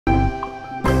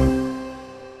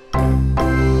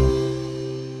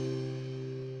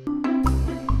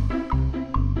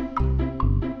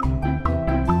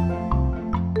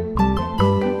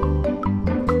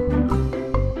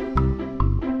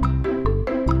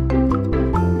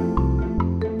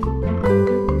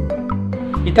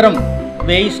ഇത്തരം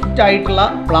വേസ്റ്റ് ആയിട്ടുള്ള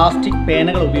പ്ലാസ്റ്റിക്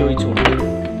പേനകൾ ഉപയോഗിച്ചുകൊണ്ട്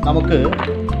നമുക്ക്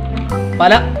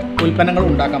പല ഉൽപ്പന്നങ്ങളും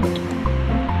ഉണ്ടാക്കാൻ പറ്റും.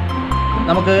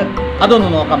 നമുക്ക് അതൊന്ന്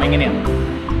നോക്കാം എങ്ങനെയാണ്.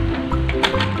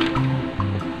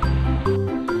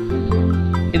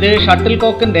 ഇത് ഷട്ടിൽ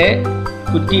കോക്കിൻ്റെ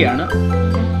കുറ്റിയാണ്.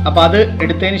 അപ്പോൾ അത്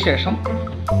എടുത്തതിന് ശേഷം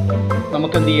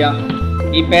നമുക്ക് എന്ത് ചെയ്യാം,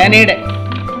 ഈ പേനയുടെ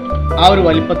ആ ഒരു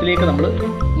വലിപ്പത്തിലേക്ക് നമ്മൾ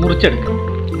മുറിച്ചെടുക്കാം.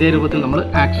 ഇതേ രൂപത്തിൽ നമ്മൾ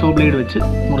ആക്സോ ബ്ലേഡ് വെച്ച്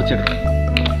മുറിച്ചെടുക്കാം.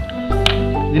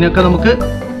 ഇതിനൊക്കെ നമുക്ക്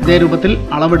ഇതേ രൂപത്തിൽ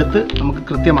അളവെടുത്ത് നമുക്ക്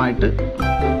കൃത്യമായിട്ട്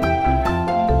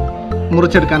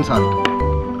മുറിച്ചെടുക്കാൻ സാധിക്കും.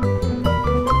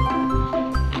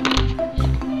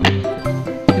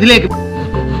 ഇതിലേക്ക്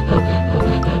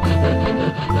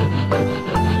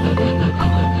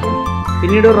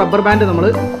പിന്നീട് ഒരു റബ്ബർ ബാൻഡ് നമ്മൾ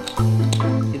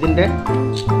ഇതിൻ്റെ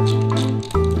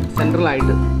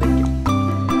സെൻട്രലായിട്ട് വയ്ക്കും.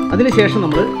 അതിനുശേഷം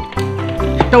നമ്മൾ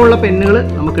ഇഷ്ടമുള്ള പെന്നുകൾ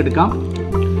നമുക്ക് എടുക്കാം.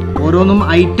 ഓരോന്നും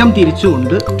ഐറ്റം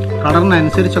തിരിച്ചുകൊണ്ട്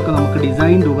കളറിനനുസരിച്ചൊക്കെ നമുക്ക്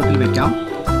ഡിസൈൻ രൂപത്തിൽ വയ്ക്കാം.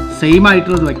 സെയിം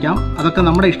ആയിട്ടുള്ളത് വയ്ക്കാം. അതൊക്കെ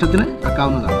നമ്മുടെ ഇഷ്ടത്തിന്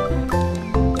വെക്കാവുന്നതാണ്.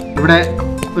 ഇവിടെ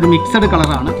ഒരു മിക്സഡ്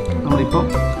കളറാണ് നമ്മളിപ്പോൾ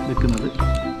വെക്കുന്നത്.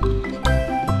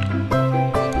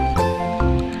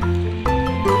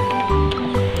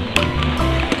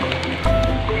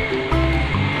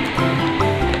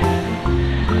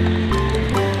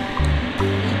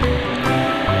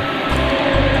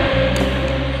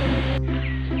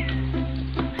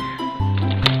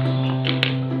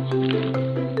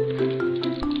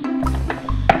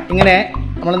 ഇങ്ങനെ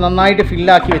നമ്മൾ നന്നായിട്ട്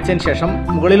ഫില്ലാക്കി വെച്ചതിന് ശേഷം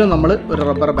മുകളിലും നമ്മൾ ഒരു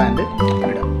റബ്ബർ ബാൻഡ്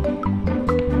ഇടുക.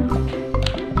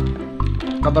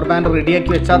 റബ്ബർ ബാൻഡ്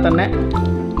റെഡിയാക്കി വെച്ചാൽ തന്നെ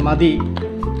മതി.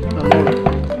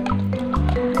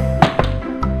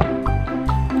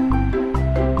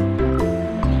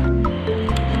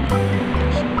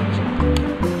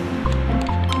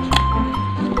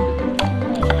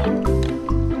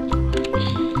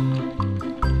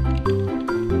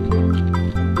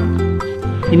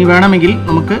 ഇനി വേണമെങ്കിൽ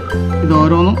നമുക്ക് ഇത്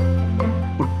ഓരോന്നും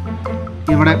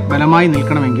ഇവിടെ ബലമായി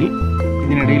നിൽക്കണമെങ്കിൽ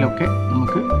ഇതിനിടയിലൊക്കെ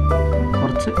നമുക്ക്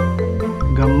കുറച്ച്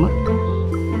ഗമ്മ്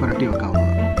പുരട്ടി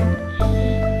വെക്കാവുന്നതാണ്.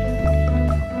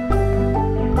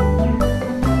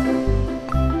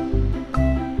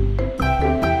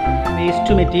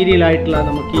 വേസ്റ്റ് മെറ്റീരിയലായിട്ടുള്ള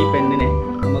നമുക്ക് ഈ പെന്നിനെ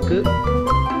നമുക്ക്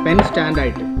പെൻ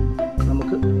സ്റ്റാൻഡായിട്ട്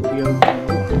നമുക്ക് ഉപയോഗിക്കാം.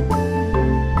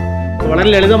 വളരെ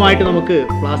ലളിതമായിട്ട് നമുക്ക്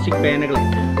പ്ലാസ്റ്റിക് പേനകളെ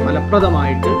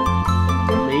ഫലപ്രദമായിട്ട്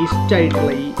വേസ്റ്റായിട്ടുള്ള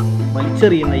ഈ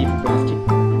വലിച്ചെറിയുന്ന ഈ പ്ലാസ്റ്റിക്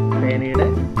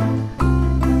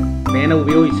പേന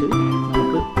ഉപയോഗിച്ച്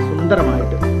നമുക്ക്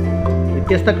സുന്ദരമായിട്ട്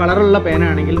വ്യത്യസ്ത കളറുള്ള പേന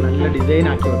ആണെങ്കിൽ നല്ല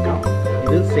ഡിസൈനാക്കി വെക്കാം.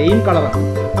 ഇത് സെയിം കളറാണ്,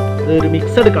 ഇതൊരു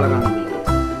മിക്സഡ് കളറാണ്.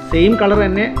 സെയിം കളർ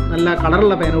തന്നെ നല്ല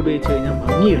കളറുള്ള പേന ഉപയോഗിച്ച് കഴിഞ്ഞാൽ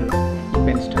ഭംഗിയുള്ള ഈ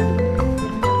പെൻ സ്റ്റാൻഡ്.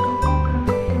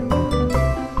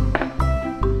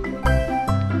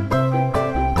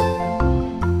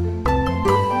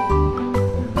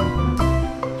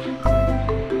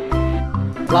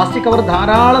 പ്ലാസ്റ്റിക് കവർ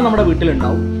ധാരാളം നമ്മുടെ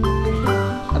വീട്ടിലുണ്ടാവും.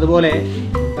 അതുപോലെ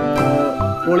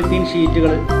പോളിത്തീൻ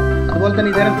ഷീറ്റുകൾ, അതുപോലെ തന്നെ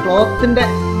ഇതരം ക്ലോത്തിൻ്റെ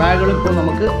ബാഗുകൾ ഇപ്പോൾ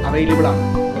നമുക്ക് അവൈലബിൾ ആണ്.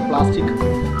 പ്ലാസ്റ്റിക്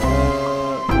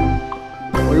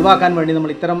ഒഴിവാക്കാൻ വേണ്ടി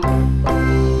നമ്മൾ ഇത്തരം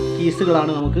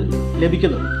കീസുകളാണ് നമുക്ക്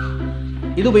ലഭിക്കുന്നത്.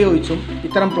 ഇതുപയോഗിച്ചും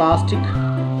ഇത്തരം പ്ലാസ്റ്റിക്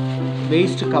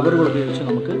വേസ്റ്റ് കവറുകൾ ഉപയോഗിച്ച്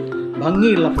നമുക്ക്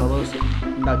ഭംഗിയുള്ള ഫ്ലവേഴ്സ്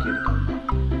ഉണ്ടാക്കിയെടുക്കാം.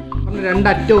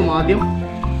 രണ്ടറ്റവും ആദ്യം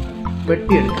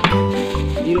വെട്ടിയെടുക്കാം.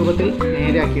 ഈ രൂപത്തിൽ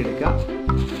നേരെയാക്കി എടുക്കുക.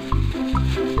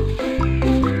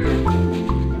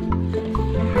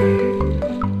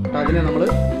 അതിനെ നമ്മൾ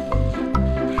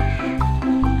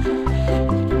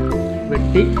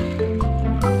വെട്ടി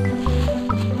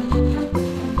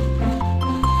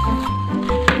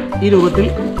ഈ രൂപത്തിൽ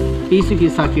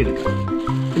പീസാക്കി എടുക്കുക.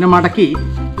 പിന്നെ മടക്കി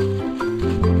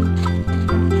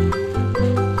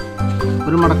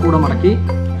ഒരു മടക്കൂടെ മടക്കി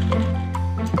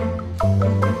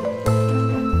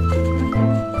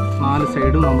 4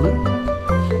 സൈഡും നമ്മൾ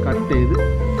കട്ട് ചെയ്ത്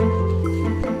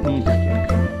നീറ്റാക്കി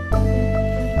എടുക്കുക.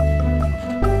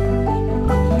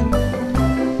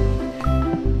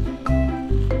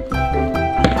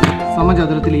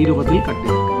 സമചതുരത്തിൽ ഈ രൂപത്തിൽ കട്ട്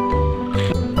ചെയ്ത്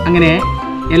അങ്ങനെ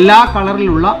എല്ലാ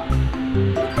കളറിലുള്ള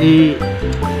ഈ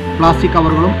പ്ലാസ്റ്റിക്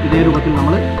കവറുകളും ഇതേ രൂപത്തിൽ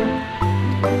നമ്മൾ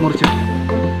മുറിച്ചെടുക്കും.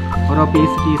 ഓരോ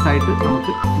പീസായിട്ട്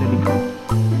നമുക്ക് ലഭിക്കും.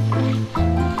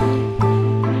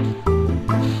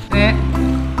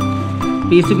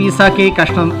 പീസാക്കി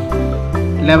കഷ്ണം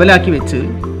ലെവലാക്കി വെച്ച്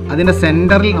അതിൻ്റെ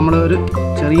സെൻറ്ററിൽ നമ്മൾ ഒരു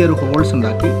ചെറിയൊരു ഹോൾസ്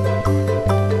ഉണ്ടാക്കി,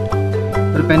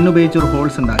 ഒരു പെന്നുപയോഗിച്ച് ഒരു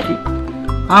ഹോൾസ് ഉണ്ടാക്കി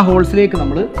ആ ഹോൾസിലേക്ക്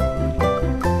നമ്മൾ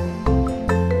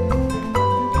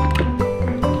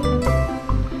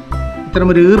ഇത്തരം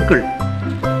ഒരു ഈർക്കിൾ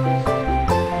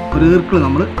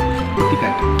നമ്മൾ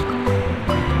കുത്തിക്കയറ്റും.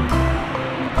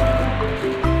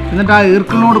 എന്നിട്ട് ആ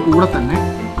ഈർക്കിളിനോട് കൂടെ തന്നെ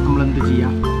നമ്മൾ എന്ത്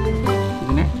ചെയ്യാം,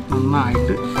 ഇതിനെ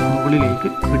നന്നായിട്ട് മുകളിലേക്ക്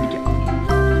പിടിക്കാം.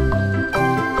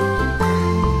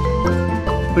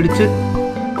 പിടിച്ച്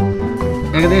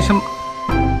ഏകദേശം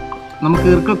നമുക്ക്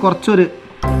ഈർക്കിൾ കുറച്ചൊരു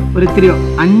ഇത്തിരി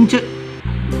 5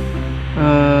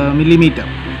 മില്ലിമീറ്റർ,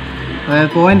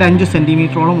 അതായത് 0.5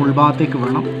 സെൻറ്റിമീറ്ററോളം ഉൾഭാഗത്തേക്ക്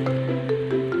വേണം.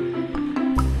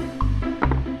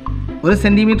 1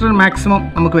 സെൻറ്റിമീറ്റർ മാക്സിമം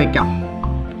നമുക്ക് വയ്ക്കാം.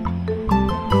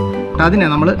 അതിനെ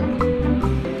നമ്മൾ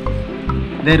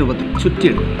ഇതേ രൂപത്തിൽ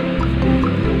ചുറ്റിയിടും.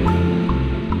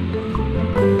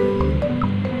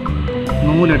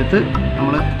 നൂലെടുത്ത്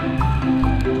നമ്മൾ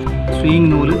സ്വിങ്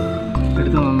നൂല്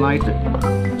എടുത്ത് നന്നായിട്ട്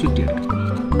ചുറ്റിയെടുക്കും.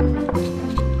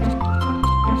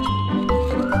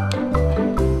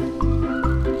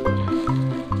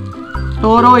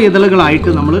 ഓരോ ഇതളുകളായിട്ട്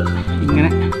നമ്മൾ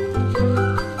ഇങ്ങനെ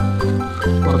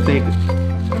പുറത്തേക്ക്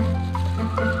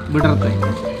വിടർത്തേക്ക്.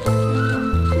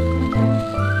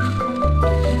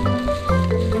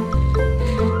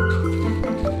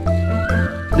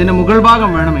 ഇതിൻ്റെ മുകൾ ഭാഗം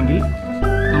വേണമെങ്കിൽ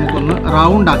നമുക്കൊന്ന്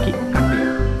റൗണ്ടാക്കി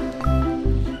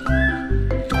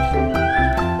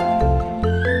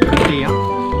കട്ട് ചെയ്യാം.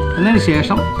 എന്നതിന്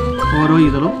ശേഷം ഓരോ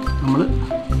ഇതളും നമ്മൾ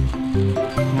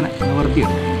ഇങ്ങനെ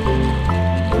നിവർത്തിയെടുക്കും.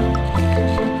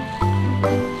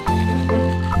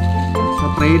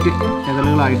 സെപ്പറേറ്റ്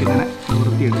ഇതളുകളായിട്ട് ഇങ്ങനെ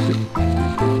നിവർത്തിയെടുത്ത്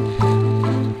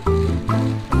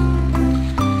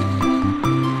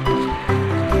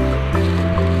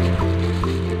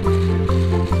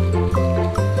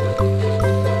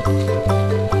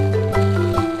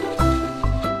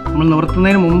നമ്മൾ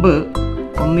നിവർത്തുന്നതിന് മുമ്പ്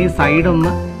ഒന്ന് ഈ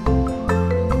സൈഡൊന്ന്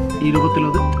ഈ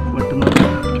രൂപത്തിലത് വെട്ടുന്നത്.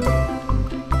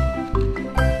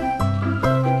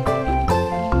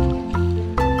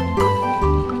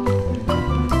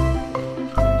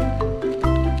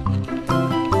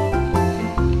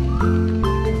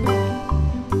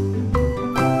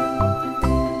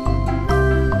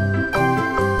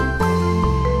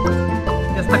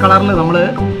 വ്യത്യസ്ത കളറിൽ നമ്മൾ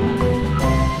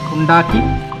ഉണ്ടാക്കി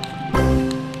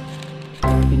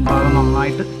പിൻഭാഗം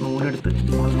നന്നായിട്ട് നൂലെടുത്ത്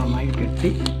നമ്മൾ നന്നായി കെട്ടി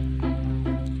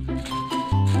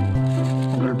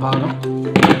മുകൾ ഭാഗം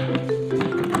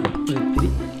ഒത്തിരി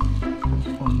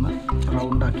ഒന്ന്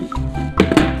റൗണ്ടാക്കി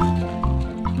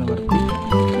നിവർത്തി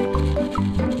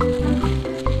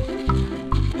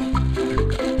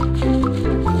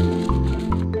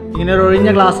ഇങ്ങനെ ഒരു ഒഴിഞ്ഞ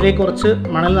ഗ്ലാസ്സിലേക്ക് കുറച്ച്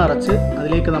മണൽ നിറച്ച്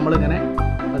അതിലേക്ക് നമ്മളിങ്ങനെ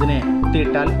അതിനെ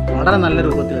കുത്തിയിട്ടാൽ വളരെ നല്ല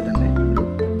രൂപത്തിൽ തന്നെ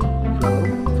ഫ്ലവർ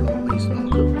ബേസ്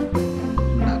നമുക്ക്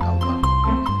ഉണ്ടാക്കാവുന്നതാണ്.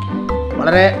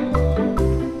 വളരെ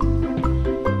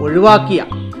ഒഴിവാക്കിയ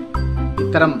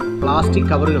ഇത്തരം പ്ലാസ്റ്റിക്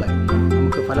കവറുകളെ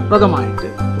നമുക്ക് ഫലപ്രദമായിട്ട്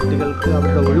കുട്ടികൾക്ക്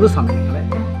അവരുടെ ഒഴിവ് സമയങ്ങളെ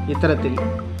ഇത്തരത്തിൽ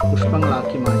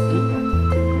പുഷ്പങ്ങളാക്കി മാറ്റി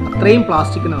അത്രയും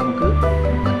പ്ലാസ്റ്റിക്കിനെ നമുക്ക്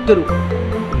മറ്റൊരു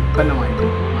ഉൽപ്പന്നമായിട്ട്